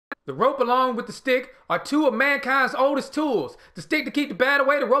The rope along with the stick are two of mankind's oldest tools. The stick to keep the bad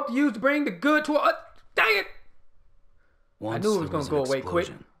away, the rope to use to bring the good to a... dang it! I knew it was going to go away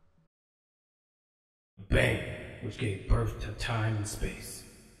quick. Bang, which gave birth to time and space.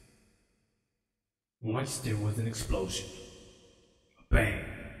 Once there was an explosion. A bang,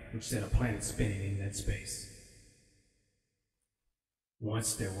 which set a planet spinning in that space.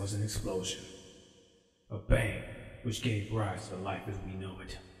 Once there was an explosion. A bang, which gave rise to life as we know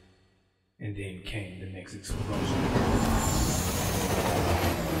it. And then came the next explosion.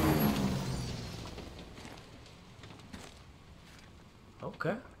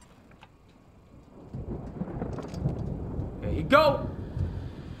 Okay. There you go.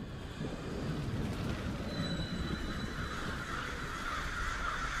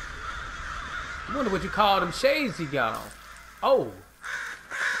 I wonder what you call them shades he got on. Oh.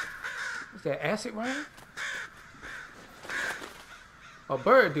 Is that acid rain? Or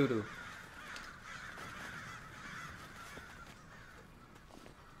bird doo-doo?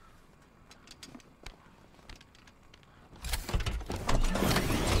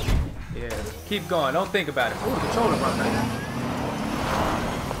 Yeah, keep going. Don't think about it. Ooh, the controller run right now.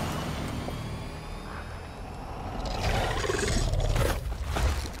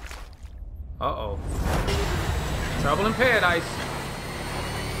 Uh-oh. Trouble in paradise.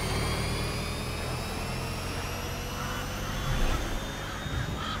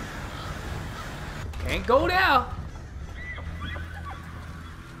 Can't go there.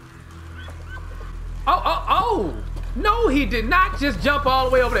 Oh! No, he did not just jump all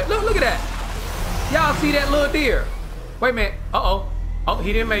the way over there. Look at that. Y'all see that little deer? Wait a minute. Uh-oh. Oh,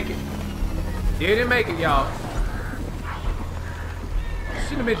 he didn't make it. Didn't make it, y'all.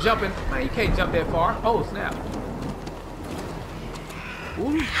 Shouldn't have been jumping. Man, you can't jump that far. Oh, snap.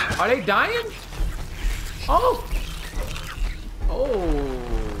 Ooh, are they dying? Oh. Oh.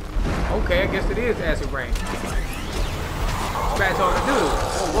 Okay, I guess it is acid rain. Scratch on the dude.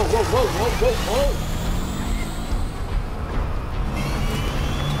 Whoa.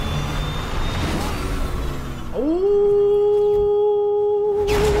 Ooh.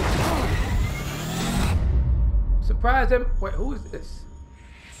 Surprised them. Wait, who is this?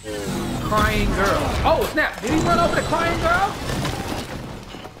 Crying girl. Oh, snap. Did he run over the crying girl?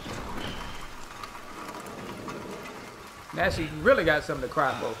 Now she really got something to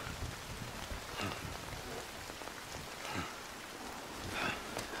cry for.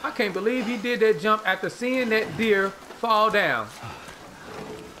 I can't believe he did that jump after seeing that deer fall down.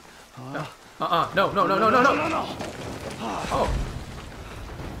 No. No. Oh.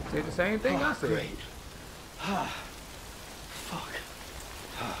 Said the same thing I said. Great. Fuck.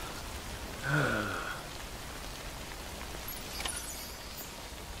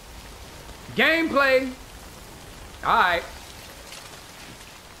 Gameplay. Alright.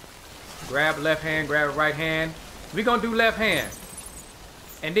 Grab left hand, grab right hand. We're gonna do left hand.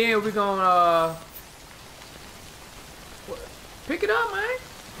 And then we're gonna pick it up, man.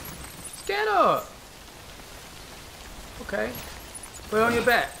 Stand up. Okay. Put it on your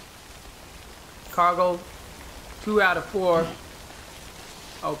back. Cargo 2 out of 4.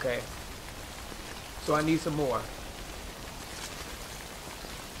 Okay. So I need some more.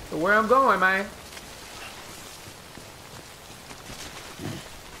 So where I'm going, man?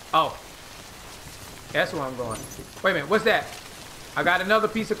 Oh. That's where I'm going. Wait a minute, what's that? I got another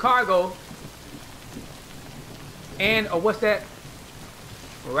piece of cargo. And, what's that?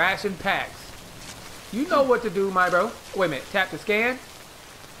 Ration packs. You know what to do, my bro. Wait a minute, tap to scan.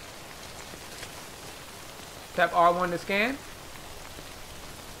 Tap R1 to scan.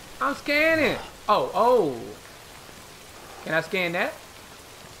 I'm scanning. Oh. Can I scan that?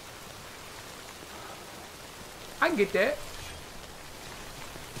 I can get that.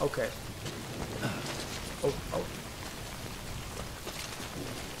 Okay. Oh.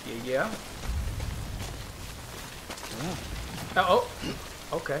 Yeah. Oh.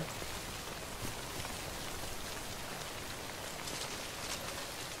 Okay.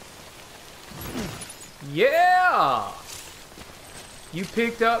 Yeah! You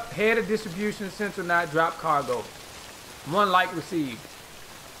picked up head of distribution center not drop cargo. 1 like received.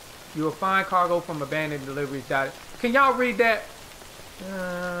 You will find cargo from abandoned deliveries. Can y'all read that?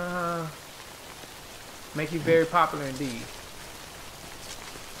 Make you very popular indeed.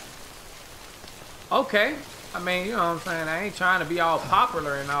 Okay. I mean, you know what I'm saying? I ain't trying to be all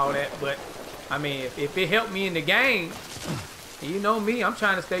popular and all that, but I mean, if it helped me in the game, you know me, I'm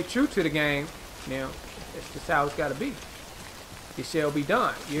trying to stay true to the game. You know, that's just how it's got to be. It shall be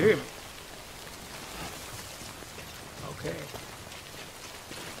done. You hear me? Okay.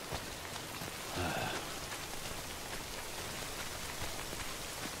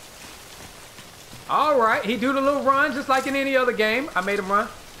 All right, he do the little run just like in any other game. I made him run.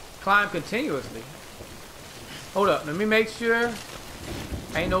 Climb continuously. Hold up, let me make sure.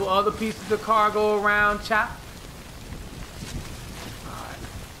 Ain't no other pieces of cargo around, chop. All right.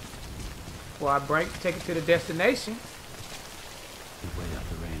 Before I break, take it to the destination. Way up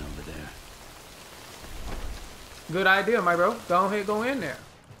the rain over there. Good idea, my bro. Go ahead, go in there.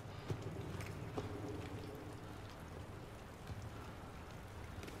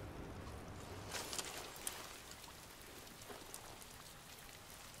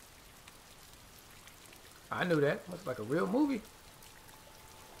 I knew that. Looks like a real movie.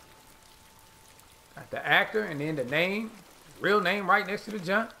 Got the actor and then the name, real name right next to the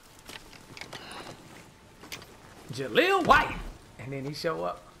junk. Jaleel White. And then he show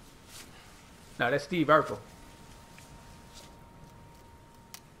up. No, that's Steve Urkel.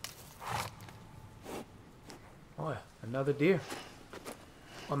 Boy, another deer.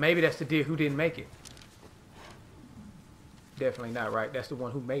 Or maybe that's the deer who didn't make it. Definitely not, right? That's the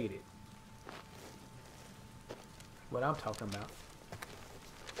one who made it. What I'm talking about.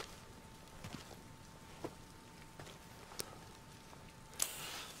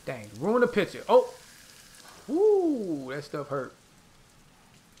 Dang, ruin the picture. Oh! Ooh, that stuff hurt.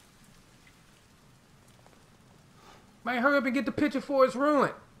 Man, hurry up and get the picture before it's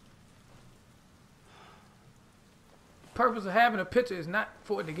ruined. The purpose of having a picture is not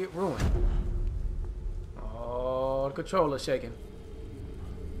for it to get ruined. Oh, the controller's shaking.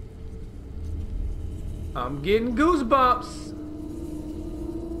 I'm getting goosebumps.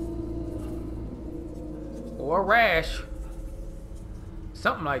 Or a rash.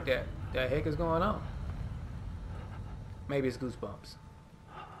 Something like that. The heck is going on? Maybe it's goosebumps.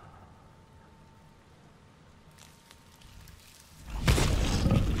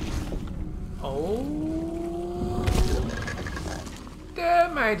 Oh.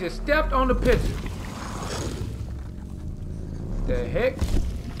 That man just stepped on the picture. The heck?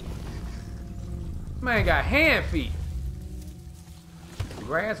 Man got hand feet.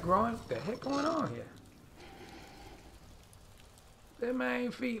 Grass growing? What the heck going on here? That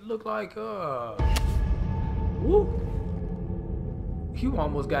man feet look like whoop. You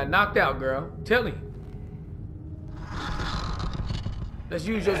almost got knocked out, girl. Tell him. Let's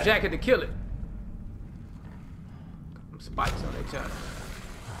use your jacket to kill it. Some spikes on that jacket.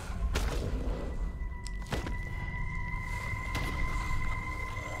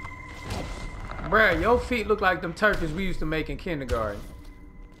 Bruh, your feet look like them turkeys we used to make in kindergarten.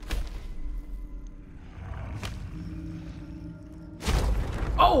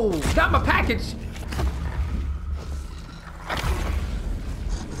 Oh, got my package.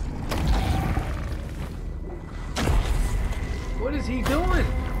 What is he doing?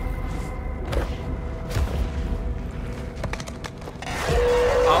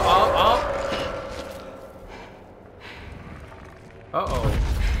 Uh-oh.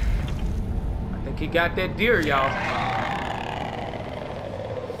 I think he got that deer, y'all.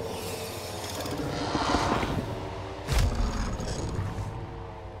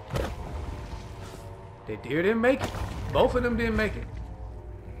 The deer didn't make it. Both of them didn't make it.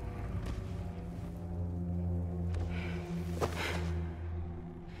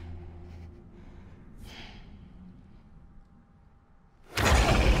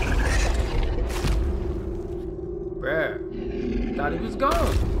 Bruh, thought he was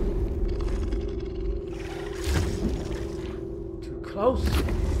gone. Too close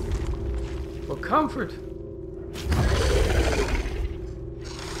for comfort.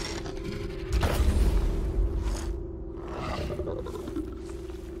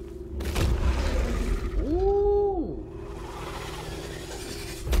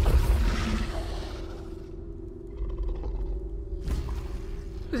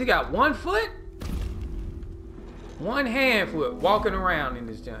 He got 1 foot? 1 hand foot walking around in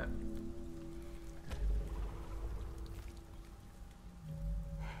this junk.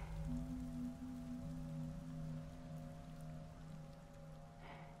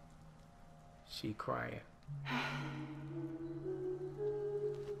 She crying. Oh,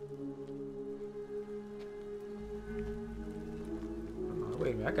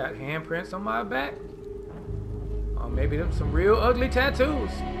 wait a minute, I got handprints on my back. Or maybe them some real ugly tattoos.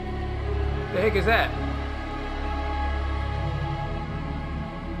 The heck is that?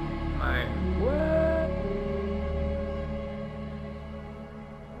 Man, what?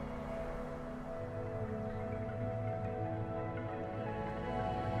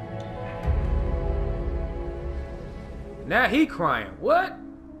 Now he crying. What?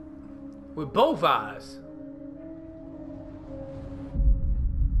 With both eyes.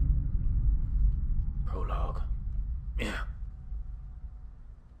 Prologue. Yeah.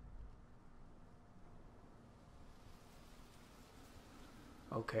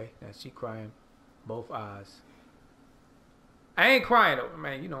 Okay, now she crying. Both eyes. I ain't crying though,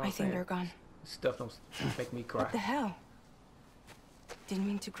 man. You know what I'm saying? I think they're gone. Stuff don't make me cry. What the hell? Didn't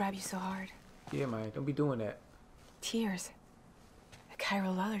mean to grab you so hard. Yeah, man. Don't be doing that. Tears. A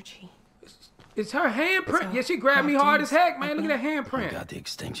chiral allergy. It's her handprint. So, Yeah, she grabbed me hard as heck, man. Look at that You handprint. got the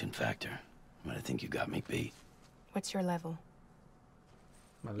extinction factor, but I think you got me beat. What's your level?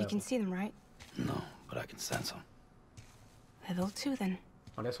 My You level. can see them, right? No, but I can sense them. Level 2 then.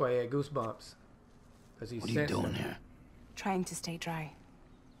 Oh, that's why he had goosebumps. Cause he's What are you doing here? Trying to stay dry.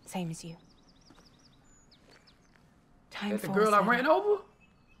 Same as you. Time That's the for girl I us, ran over?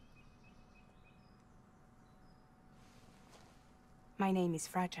 My name is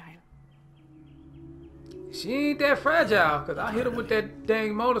Fragile. She ain't that fragile, cause I hit her with that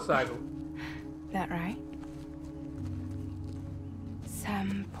dang motorcycle. That right?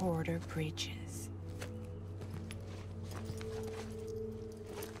 Sam Porter Bridges.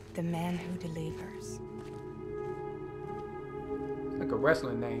 The man who delivers. It's like a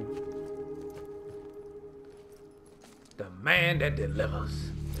wrestling name. The man that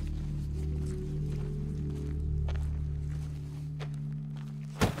delivers.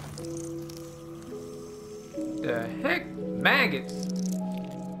 The heck? Maggots.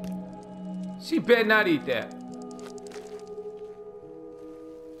 She better not eat that.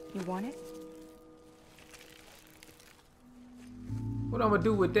 You want it? What I'm gonna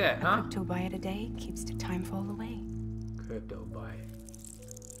do with that, huh? Crypto buy it a day keeps the time fall away. Crypto buy it.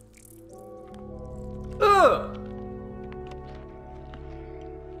 Ugh!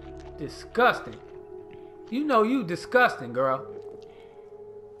 Disgusting. You know you disgusting, girl.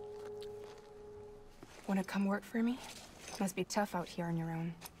 Wanna come work for me? Must be tough out here on your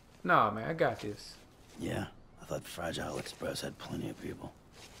own. Nah, man, I got this. Yeah, I thought Fragile Express had plenty of people.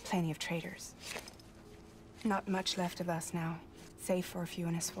 Plenty of traitors. Not much left of us now, save for a few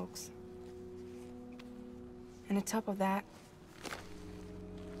honest folks. And on top of that,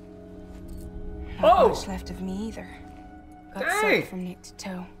 not much left of me either. Got Dang. sucked from neck to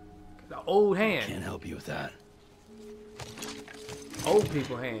toe. The old hand. Can't help you with that. Old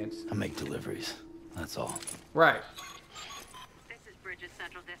people hands. I make deliveries. That's all. Right. This is Bridges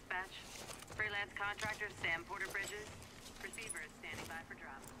Central Dispatch. Freelance contractor Sam Porter Bridges. Receiver is standing by for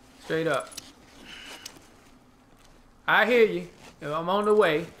drop. Straight up. I hear you. I'm on the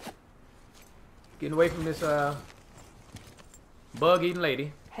way. Getting away from this bug-eating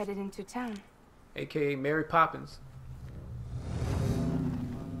lady, Headed into town. aka Mary Poppins.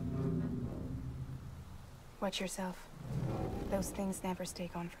 Watch yourself. Those things never stay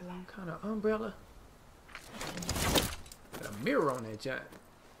gone for long. Kind of umbrella. Got a mirror on that giant.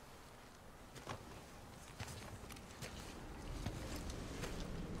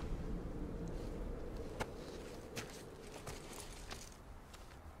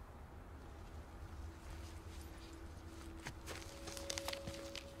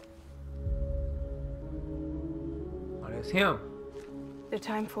 Oh, that's him. The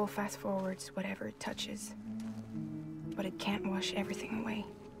time full fast forwards whatever it touches. But it can't wash everything away.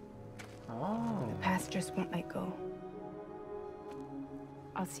 Oh. The past just won't let go.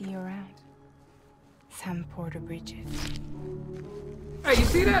 I'll see you around. Sam Porter Bridges. Hey, you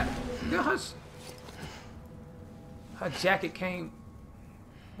see that? Yeah, her jacket came.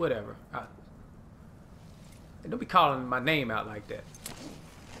 Whatever. Don't be calling my name out like that.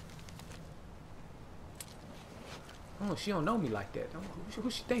 Oh, she don't know me like that. Who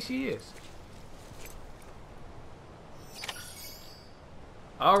she think she is?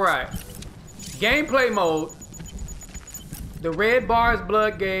 All right. Gameplay mode. The red bar is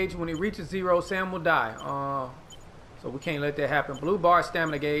blood gauge. When it reaches 0, Sam will die. So we can't let that happen. Blue bar is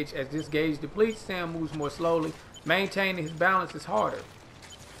stamina gauge. As this gauge depletes, Sam moves more slowly. Maintaining his balance is harder.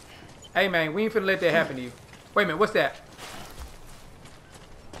 Hey, man, we ain't finna let that happen to you. Wait a minute, what's that?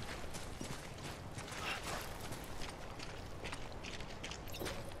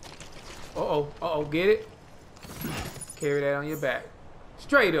 Uh-oh, uh-oh, get it? Carry that on your back.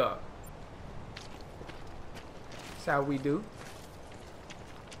 Straight up. That's how we do.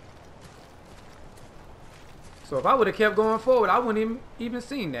 So if I would have kept going forward, I wouldn't even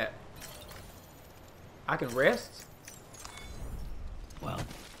seen that. I can rest. Well,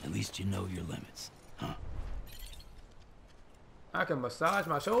 at least you know your limits, huh? I can massage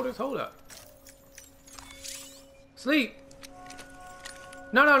my shoulders. Hold up. Sleep.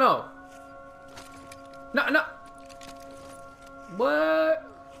 No, no, no. No, no. What?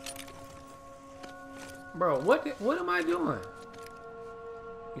 Bro, what am I doing?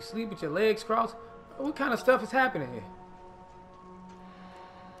 You sleep with your legs crossed? What kind of stuff is happening here?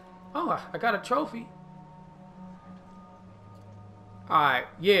 Oh, I got a trophy. Alright,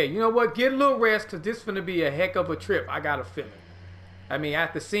 yeah, you know what? Get a little rest, because this is going to be a heck of a trip. I got a feeling. I mean,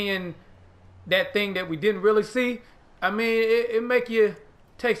 after seeing that thing that we didn't really see, I mean, it make you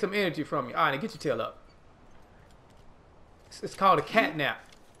take some energy from you. Alright, get your tail up. It's called a cat nap.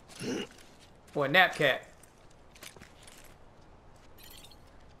 Or a nap cat.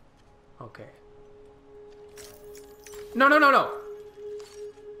 Okay. No, no, no, no.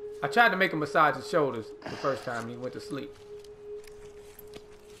 I tried to make him massage his shoulders the first time he went to sleep.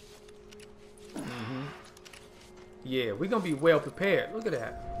 Yeah, we're gonna be well prepared. Look at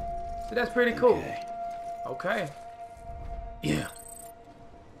that. So that's pretty cool. Okay. Yeah.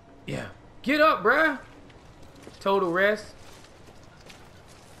 Yeah. Get up, bruh. Total rest.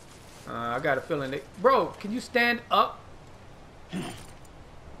 I got a feeling that... Bro, can you stand up?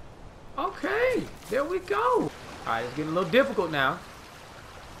 Okay. There we go. Alright, it's getting a little difficult now.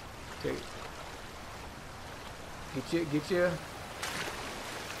 Okay. Get your...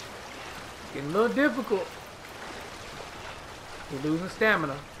 Getting a little difficult. You're losing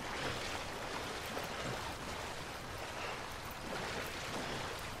stamina.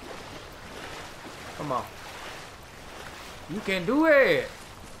 Come on. You can do it.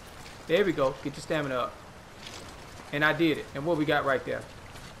 There we go. Get your stamina up. And I did it. And what we got right there?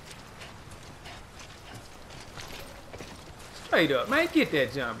 Straight up. Man, get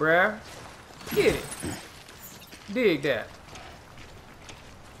that jump, bruh. Get it. Dig that.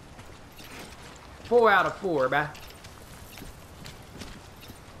 4 out of 4, bruh.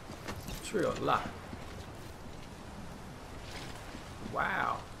 Trill lock.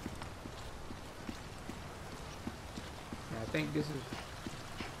 Wow. I think this is...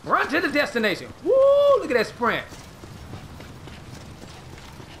 Run to the destination. Woo! Look at that sprint.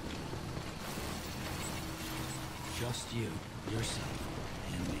 Just you, yourself,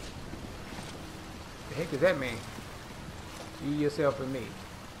 and me. The heck does that mean? You, yourself, and me.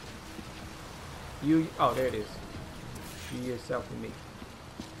 You... Oh, there it is. You, yourself, and me.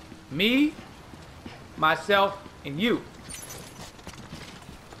 Me, myself, and you.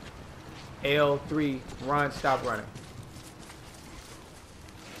 L3, run, stop running.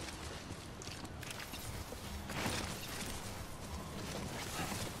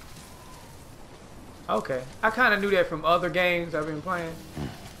 Okay, I kind of knew that from other games I've been playing,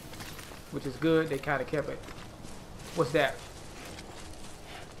 which is good. They kind of kept it. What's that?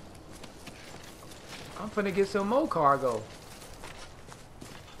 I'm finna get some more cargo.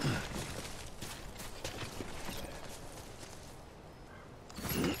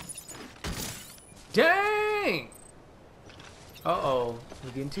 Dang! Uh-oh,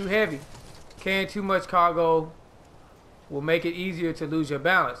 we're getting too heavy. Carrying too much cargo will make it easier to lose your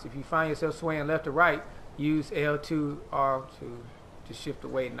balance. If you find yourself swaying left or right, use L2 R to shift the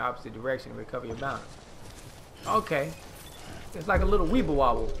weight in the opposite direction and recover your balance. Okay. It's like a little weeble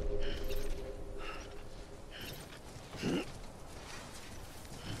wobble.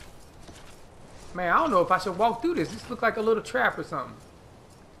 Man, I don't know if I should walk through this. This looks like a little trap or something.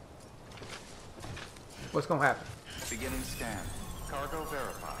 What's gonna happen? Beginning scan. Cargo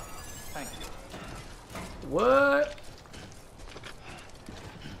verified. Thank you. What?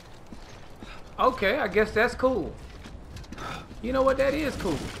 Okay, I guess that's cool. You know what? That is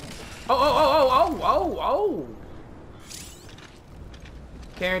cool. Oh.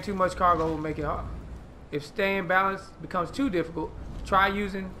 Carrying too much cargo will make it hard. If staying balanced becomes too difficult, try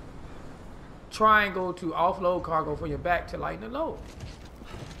using triangle to offload cargo from your back to lighten the load.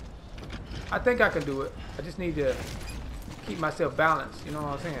 I think I can do it. I just need to keep myself balanced. You know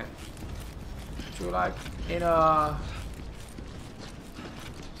what I'm saying? True life. And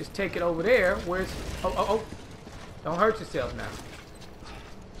just take it over there where it's... Oh. Don't hurt yourself now.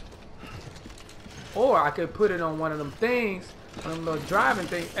 Or I could put it on one of them things, one of them little driving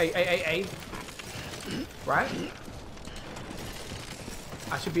things. Hey. Right?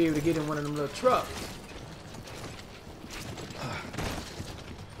 I should be able to get in one of them little trucks.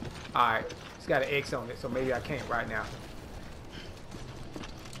 Alright. It's got an X on it, so maybe I can't right now.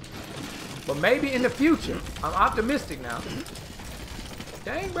 But maybe in the future. I'm optimistic now.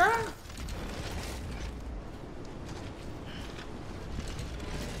 Dang, bro.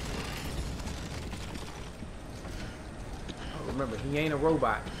 Oh, remember, he ain't a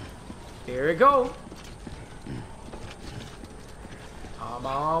robot. There it go. I'm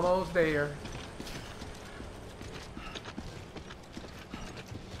almost there.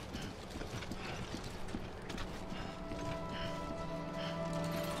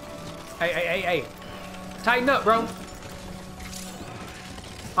 Hey. Tighten up, bro.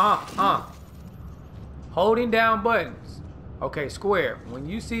 Holding down buttons. Okay, square. When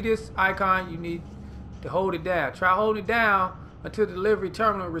you see this icon, you need to hold it down. Try holding it down until the delivery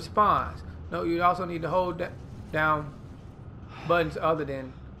terminal responds. No, you also need to hold down buttons other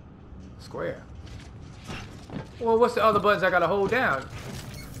than square. Well, what's the other buttons I gotta hold down?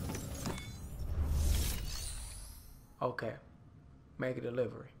 Okay. Make a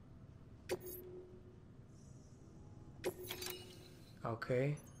delivery.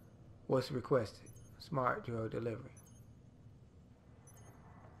 Okay. What's requested? Smart drug delivery.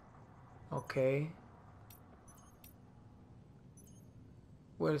 Okay.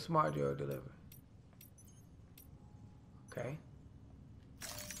 Where the smart drug delivery? Okay.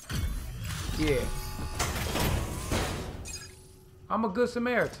 Yeah. I'm a good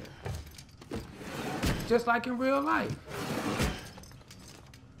Samaritan. Just like in real life.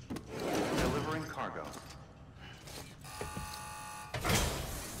 Delivering cargo.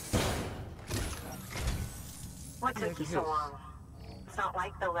 What took you so long? It's not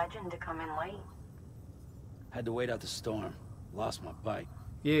like the legend to come in late. Had to wait out the storm. Lost my bike.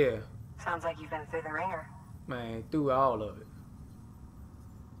 Yeah. Sounds like you've been through the ringer. Man, through all of it.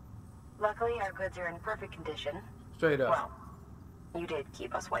 Luckily, our goods are in perfect condition. Straight up. Well, you did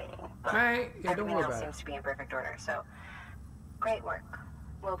keep us waiting, but Man, yeah, don't everything worry else about seems it. to be in perfect order, so great work.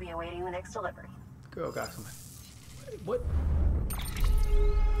 We'll be awaiting the next delivery. Girl got some. What?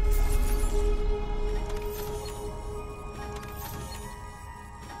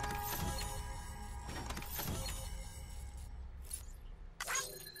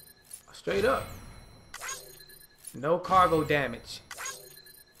 Straight up. No cargo damage.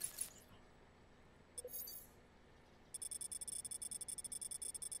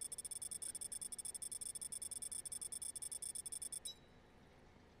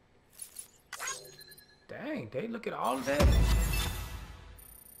 Dang, they look at all of that.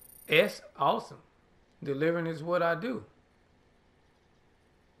 S, awesome. Delivering is what I do.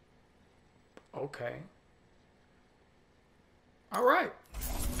 Okay. All right.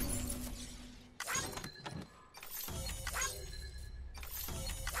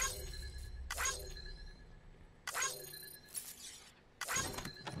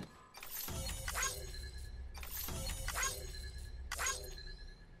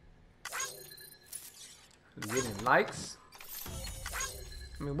 Getting likes.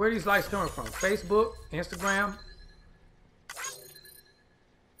 I mean, where are these likes coming from? Facebook, Instagram?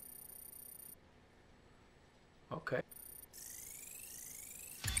 Okay.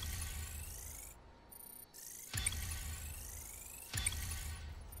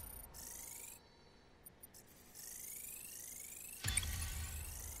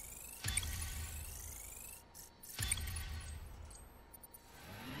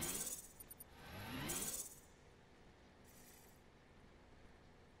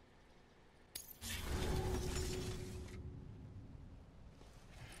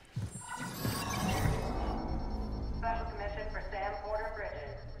 Special commission for Sam Porter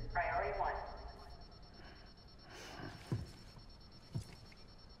Bridges. Priority 1.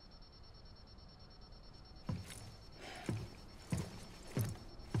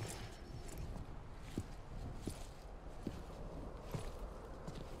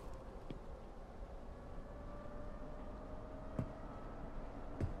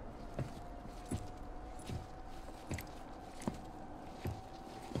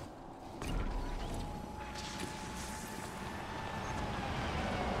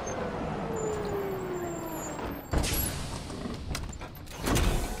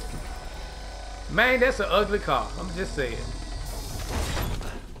 Man, that's an ugly car. I'm just saying.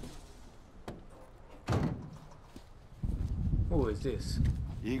 Who is this?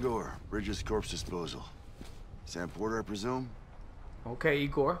 Igor, Bridges Corpse Disposal. Sam Porter, I presume? Okay,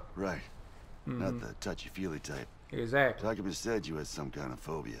 Igor. Right. Not the touchy-feely type. Exactly. Document said you had some kind of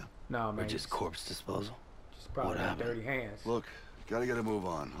phobia. No, man. Just corpse disposal. Just probably What got happened? dirty hands. Look, gotta get a move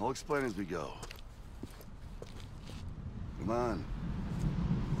on. I'll explain as we go. Come on.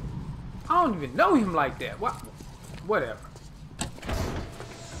 I don't even know him like that. What? Whatever.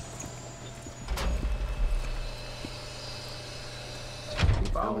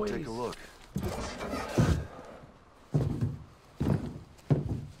 People Come and always... take a look.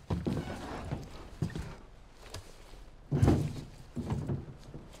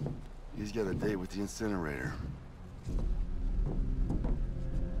 He's got a date with the incinerator.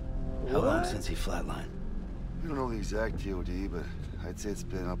 How long since he flatlined? We don't know the exact TOD, but I'd say it's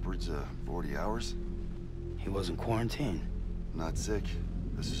been upwards of 40 hours. He wasn't quarantined. Not sick.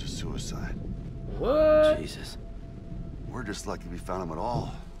 This is a suicide. What? Jesus. We're just lucky we found him at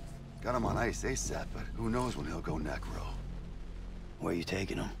all. Got him on ice ASAP, but who knows when he'll go necro. Where you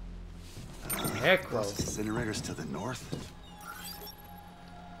taking him? Necro. Those incinerators to the north?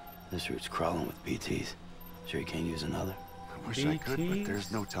 This route's crawling with BTs. Sure you can't use another? Wish I could, but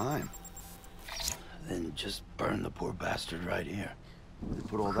there's no time. Then just burn the poor bastard right here. They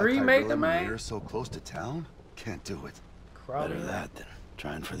put all that Cremate the in the man? air so close to town? Can't do it. Better that than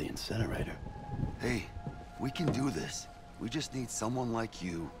trying for the incinerator. Hey, we can do this. We just need someone like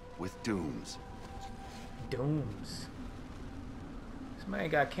you with dooms. Dooms. This man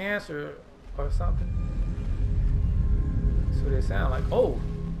got cancer or something. That's what they sound like. Oh.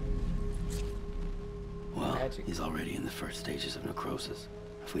 Well, Magic. he's already in the first stages of necrosis.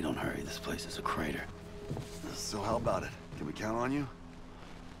 If we don't hurry, this place is a crater. So how about it? Can we count on you?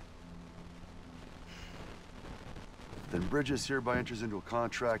 Then Bridges hereby enters into a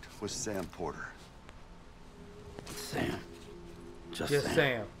contract with Sam Porter. Sam. Just Just Sam.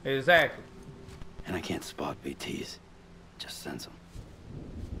 Sam. Exactly. And I can't spot BTs. Just sense them.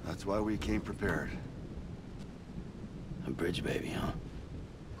 That's why we came prepared. A bridge baby, huh?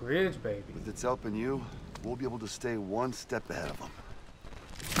 Bridge baby. With its help in you, we'll be able to stay one step ahead of them.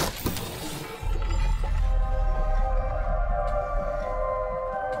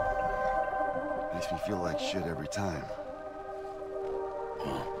 Makes me feel like shit every time.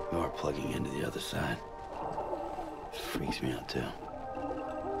 Well, you're plugging into the other side. Freaks me out too.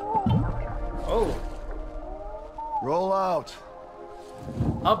 Oh. Roll out.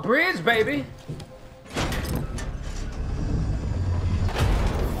 A bridge baby.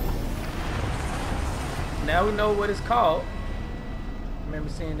 Now we know what it's called. I remember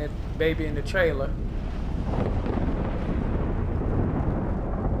seeing that baby in the trailer.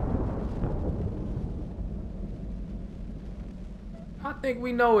 I think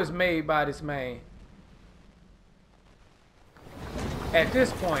we know it's made by this man. At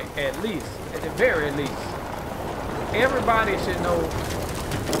this point, at least. At the very least. Everybody should know.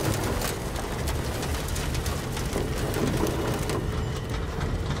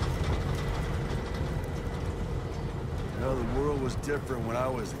 You know, the world was different when I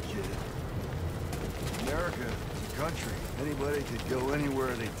was a kid. America was a country. Anybody could go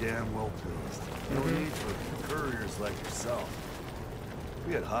anywhere they damn well pleased. No need for couriers like yourself.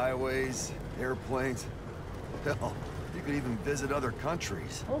 We had highways, airplanes. Hell, you could even visit other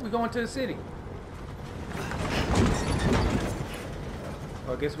countries. Oh, we going to the city.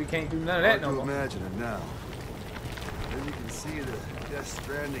 Well, I guess we can't do none of that Hard no to more. imagine it now. Then you can see the Death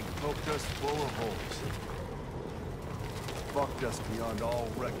Stranding poked us full of holes. Fucked us beyond all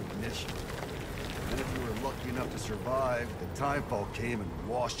recognition. And if you were lucky enough to survive, the timefall came and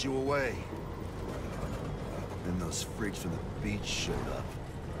washed you away. Then those freaks from the beach showed up.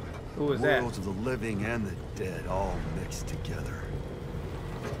 Who was that? Worlds of the living and the dead all mixed together.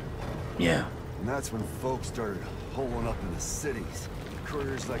 Yeah. And that's when folks started holing up in the cities.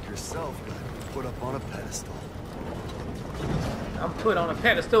 Couriers like yourself got put up on a pedestal. I'm put on a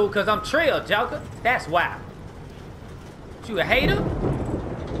pedestal because I'm Trail, Joker. That's why. You a hater?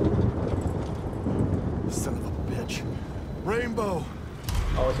 Son of a bitch. Rainbow!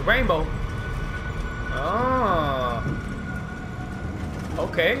 Oh, it's a rainbow. Oh.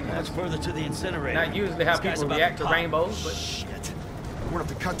 Okay. That's further to the incinerator. Not usually how This guy's people about react to to pop. rainbows, but... Shit. We're gonna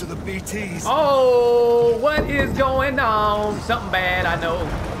have to cut to the BTs. Oh, what is going on? Something bad, I know.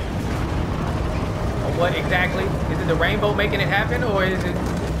 Or what exactly? Is it the rainbow making it happen, or is it...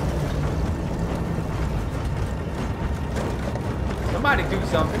 Somebody do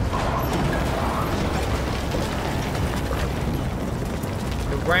something.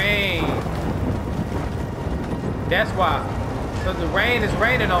 The rain. That's why. Because the rain is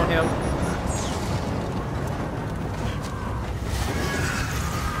raining on him.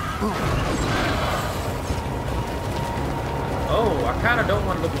 Oh, I kind of don't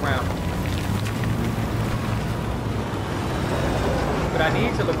want to look around. But I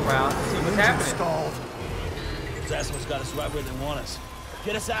need to look around to see what's happening. Stalled. Those assholes got us right where they want us.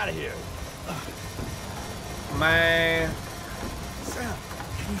 Get us out of here. Man. Sam,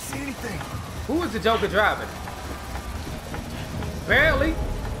 can you see anything? Who is the Joker driving? Barely.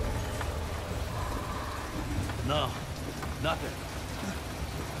 No, nothing.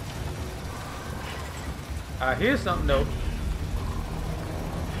 I hear something though.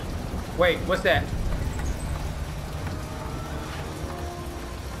 Wait, what's that?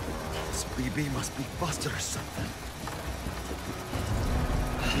 This BB must be busted or something.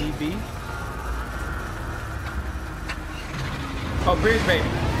 BB. Oh, bridge baby.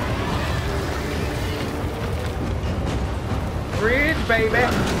 Bridge baby.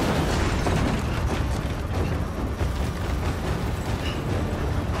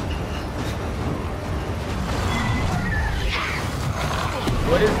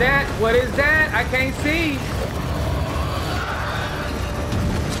 What is that? What is that? I can't see.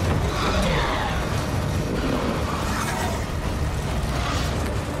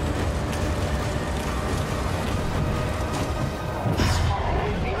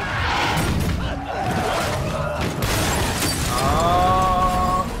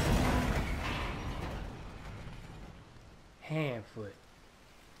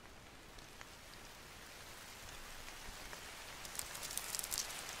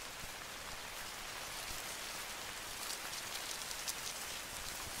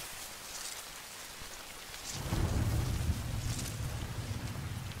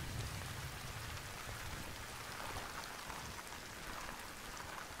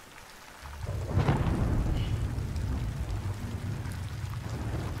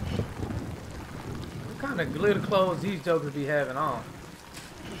 kind of glitter clothes these jokers be having on.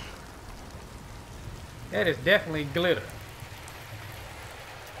 That is definitely glitter.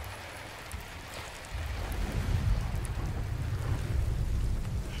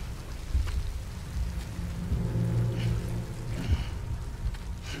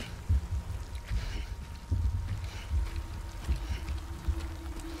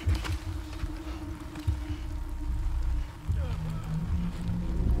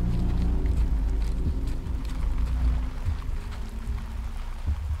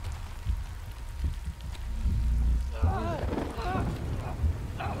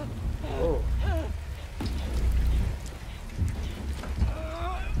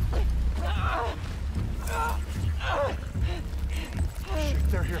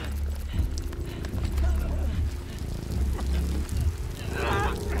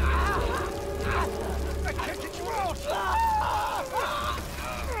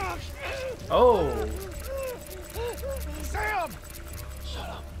 Oh. Sam! Shut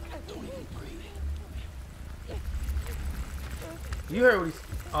up. Don't even breathe. You heard what he...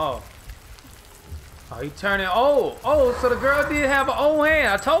 Oh. Oh, he turning... Oh. Oh, so the girl did have an old hand.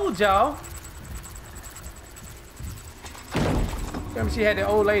 I told y'all. Remember she had the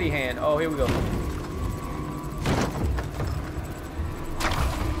old lady hand. Oh, here we go.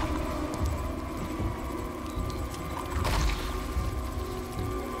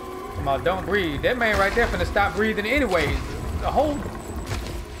 Come on, don't breathe. That man right there finna stop breathing anyways. The whole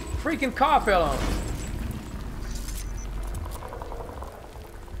freaking car fell on him.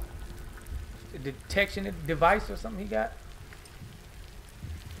 The detection device or something he got?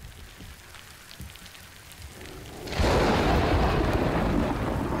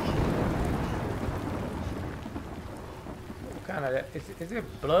 What kind of that? Is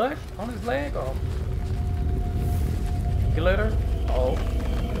it blood on his leg or glitter? Oh.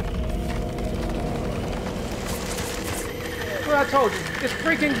 What I told you, it's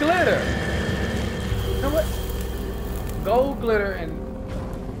freaking glitter. You know what? Gold glitter and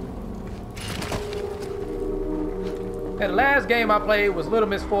the last game I played was Little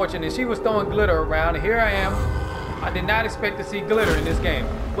Misfortune and she was throwing glitter around and here I am. I did not expect to see glitter in this game.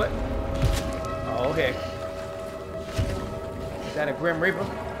 What? Oh, okay. Is that a Grim Reaper?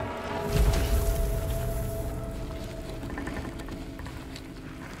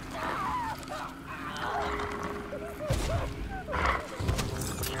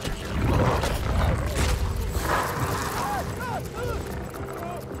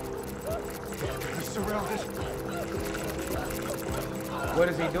 What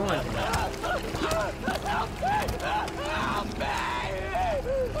is he doing?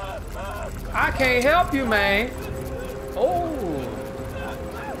 I can't help you, man. Oh.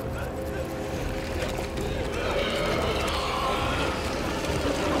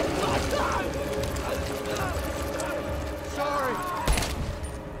 Sorry.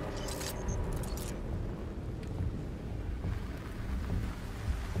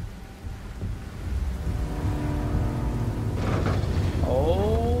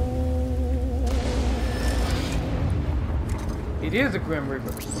 It is a Grim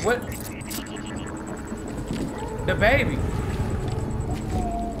Reaper. What? The baby.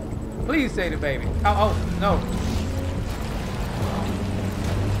 Please say the baby. Oh, no.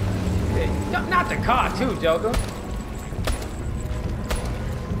 No, not the car too, Joker.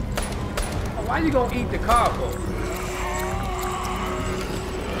 Why you gonna eat the car for?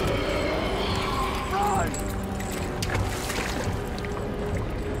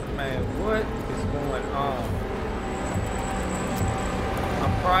 Man, what is going on?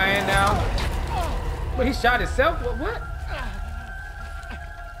 I'm crying now. But he shot himself? What?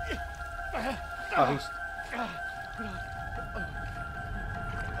 Oh, he's...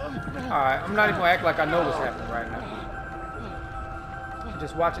 Alright, I'm not even gonna act like I know what's happening right now.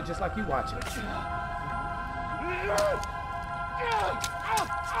 Just watch it just like you watch it.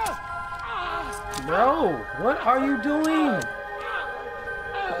 Bro, what are you doing?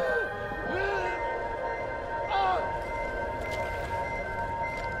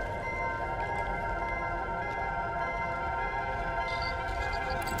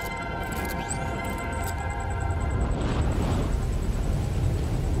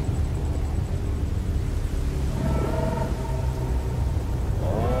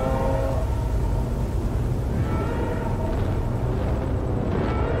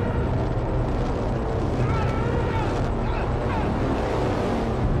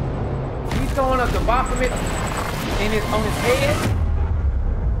 On his head?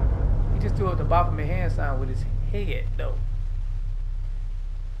 He just threw up the Baphomet hand sign with his head, though.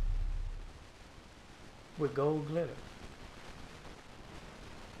 With gold glitter.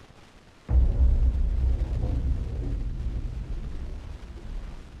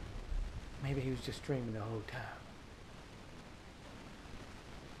 was just streaming the whole time.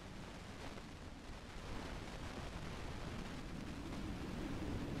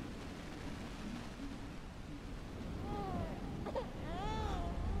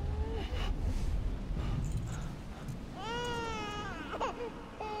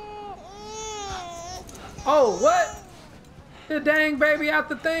 Oh, what? The dang baby out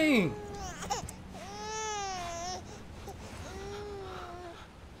the thing.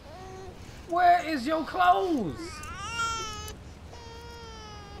 Where is your clothes?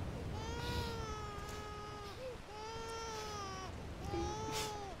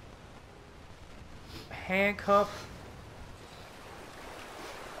 Handcuffed.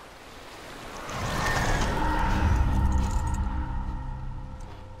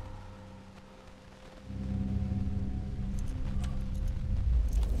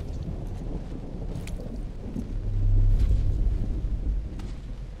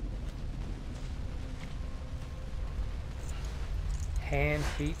 Hand,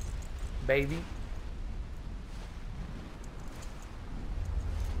 feet, baby.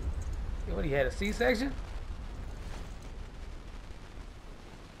 What, he had a C-section?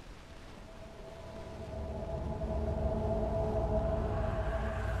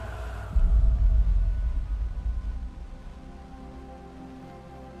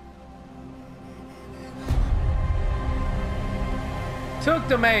 Took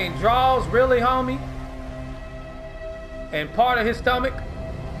the main draws, really, homie? And part of his stomach?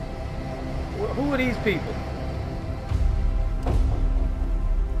 Who are these people?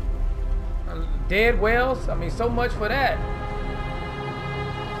 Dead whales? I mean, so much for that.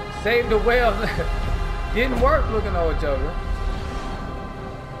 Save the whales. Didn't work, looking old Joker.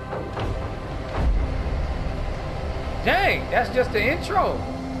 Dang, that's just the intro.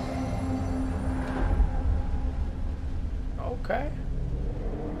 Okay.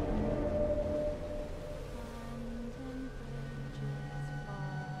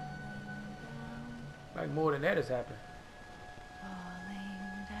 Like more than that has happened.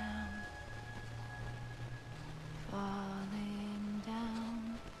 Falling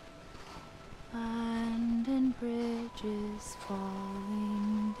down, and bridges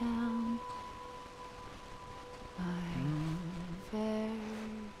falling down, my fair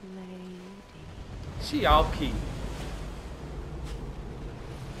lady. She off key.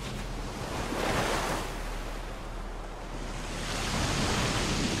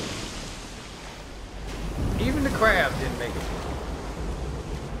 Even the crabs didn't make it.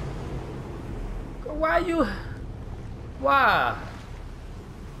 Why you? Why?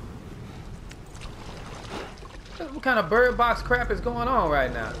 What kind of bird box crap is going on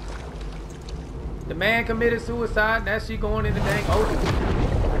right now? The man committed suicide. Now she going in the dang ocean.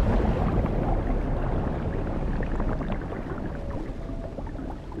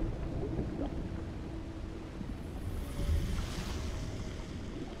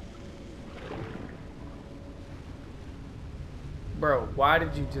 Bro, why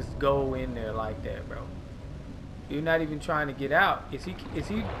did you just go in there like that, bro? You're not even trying to get out. Is he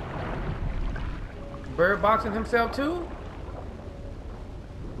bird boxing himself too?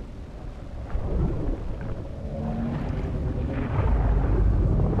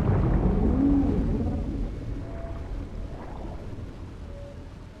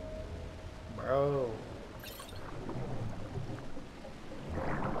 Bro.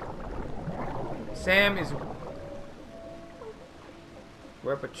 Sam is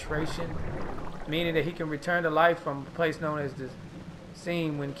repatriation, meaning that he can return to life from a place known as the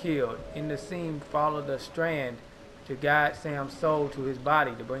Seam when killed. In the Seam, follow the strand to guide Sam's soul to his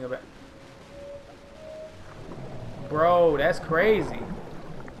body to bring it back. Bro, that's crazy.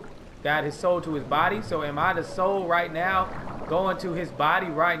 Guide his soul to his body. So am I the soul right now going to his body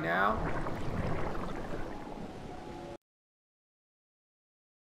right now?